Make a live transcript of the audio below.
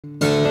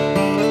Welcome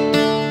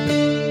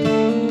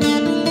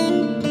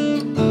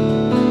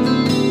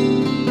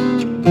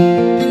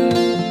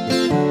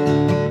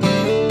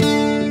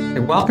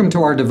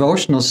to our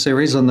devotional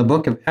series on the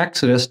book of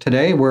Exodus.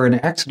 Today we're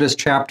in Exodus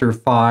chapter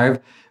 5,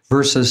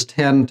 verses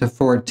 10 to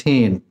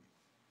 14.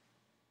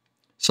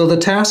 So the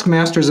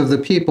taskmasters of the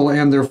people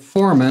and their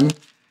foremen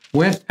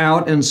went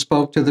out and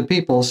spoke to the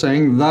people,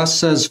 saying, "Thus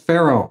says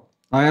Pharaoh,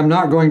 I am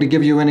not going to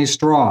give you any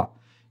straw.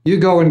 You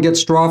go and get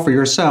straw for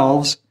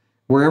yourselves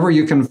wherever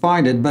you can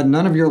find it, but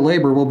none of your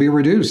labor will be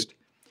reduced."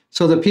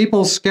 So the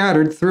people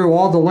scattered through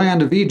all the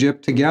land of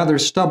Egypt to gather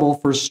stubble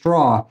for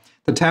straw.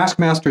 The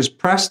taskmasters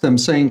pressed them,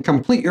 saying,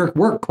 "Complete your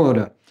work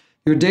quota,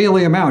 your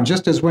daily amount,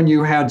 just as when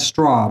you had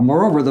straw."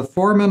 Moreover, the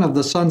foremen of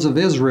the sons of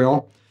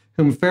Israel,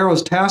 whom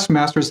Pharaoh's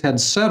taskmasters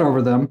had set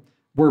over them,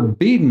 were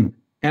beaten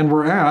and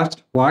were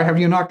asked, "Why have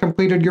you not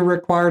completed your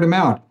required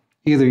amount,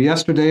 either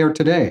yesterday or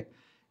today,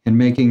 in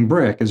making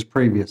brick as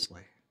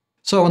previously?"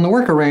 So in the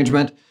work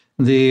arrangement,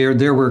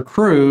 there were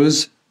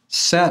crews,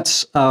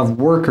 sets of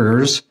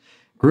workers,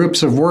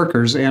 groups of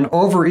workers, and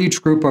over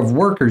each group of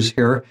workers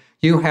here,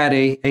 you had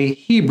a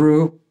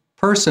Hebrew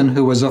person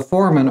who was a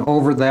foreman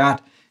over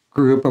that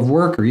group of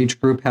worker. Each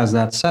group has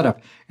that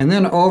setup. And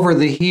then over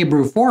the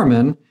Hebrew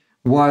foreman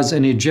was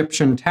an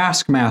Egyptian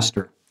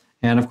taskmaster.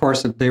 And of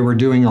course, they were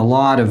doing a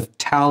lot of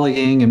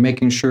tallying and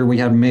making sure we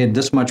had made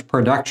this much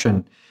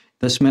production,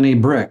 this many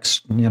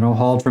bricks,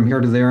 hauled from here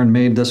to there and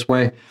made this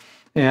way.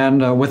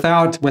 And with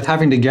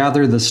having to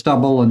gather the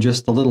stubble and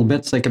just the little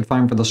bits they could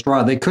find for the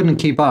straw, they couldn't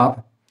keep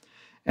up.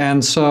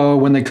 And so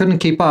when they couldn't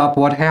keep up,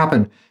 what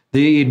happened?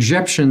 The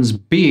Egyptians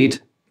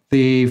beat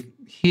the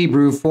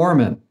Hebrew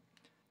foremen.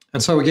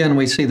 And so again,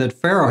 we see that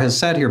Pharaoh has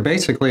set here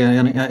basically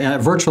a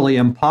virtually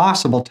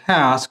impossible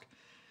task.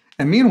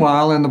 And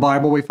meanwhile, in the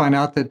Bible, we find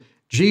out that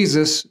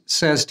Jesus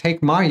says,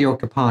 "Take my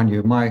yoke upon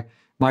you.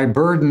 My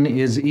burden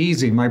is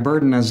easy. My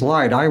burden is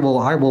light. I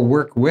will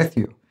work with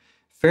you."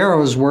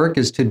 Pharaoh's work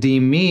is to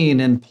demean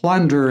and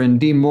plunder and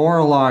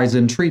demoralize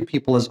and treat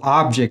people as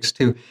objects,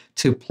 to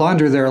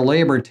plunder their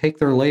labor, take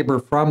their labor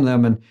from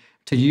them, and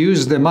to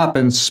use them up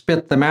and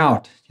spit them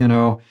out.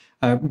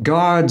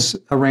 God's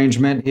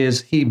arrangement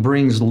is he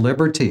brings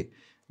liberty.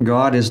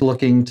 God is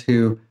looking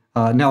to,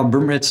 now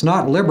it's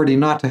not liberty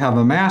not to have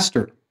a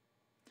master.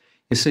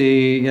 You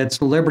see, it's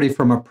liberty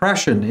from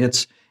oppression.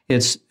 It's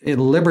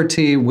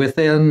liberty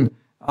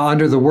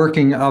under the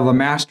working of a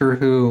master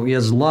who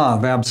is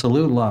love,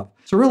 absolute love.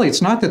 So really,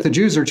 it's not that the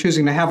Jews are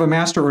choosing to have a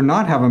master or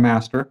not have a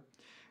master.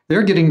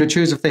 They're getting to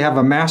choose if they have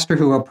a master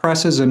who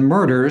oppresses and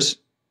murders,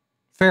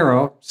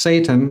 Pharaoh,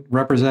 Satan,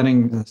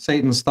 representing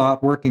Satan's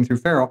thought working through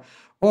Pharaoh,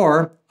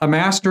 or a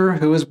master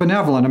who is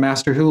benevolent, a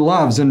master who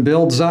loves and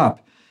builds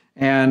up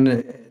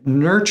and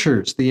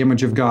nurtures the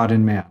image of God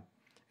in man.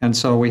 And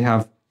so we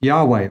have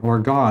Yahweh, or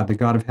God, the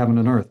God of heaven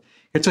and earth.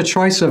 It's a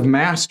choice of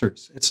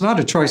masters. It's not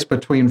a choice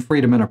between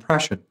freedom and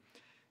oppression.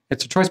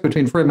 It's a choice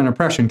between freedom and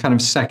oppression kind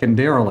of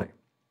secondarily.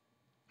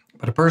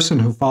 But a person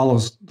who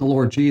follows the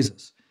Lord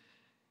Jesus,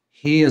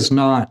 he is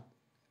not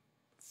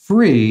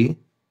free,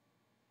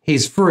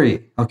 he's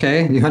free,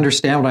 okay? You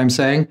understand what I'm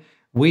saying?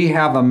 We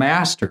have a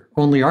master,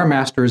 only our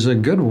master is a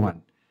good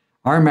one.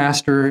 Our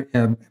master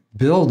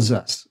builds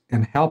us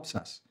and helps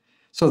us.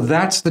 So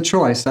that's the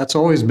choice. That's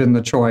always been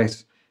the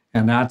choice,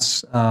 and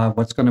that's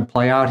what's going to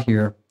play out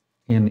here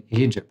in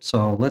Egypt.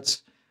 So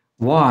let's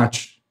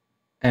watch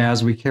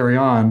as we carry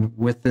on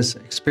with this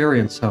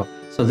experience.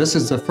 So this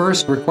is the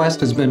first request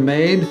has been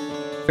made.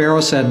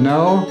 Pharaoh said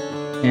no,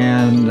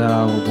 and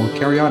we'll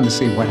carry on to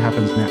see what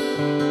happens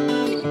next.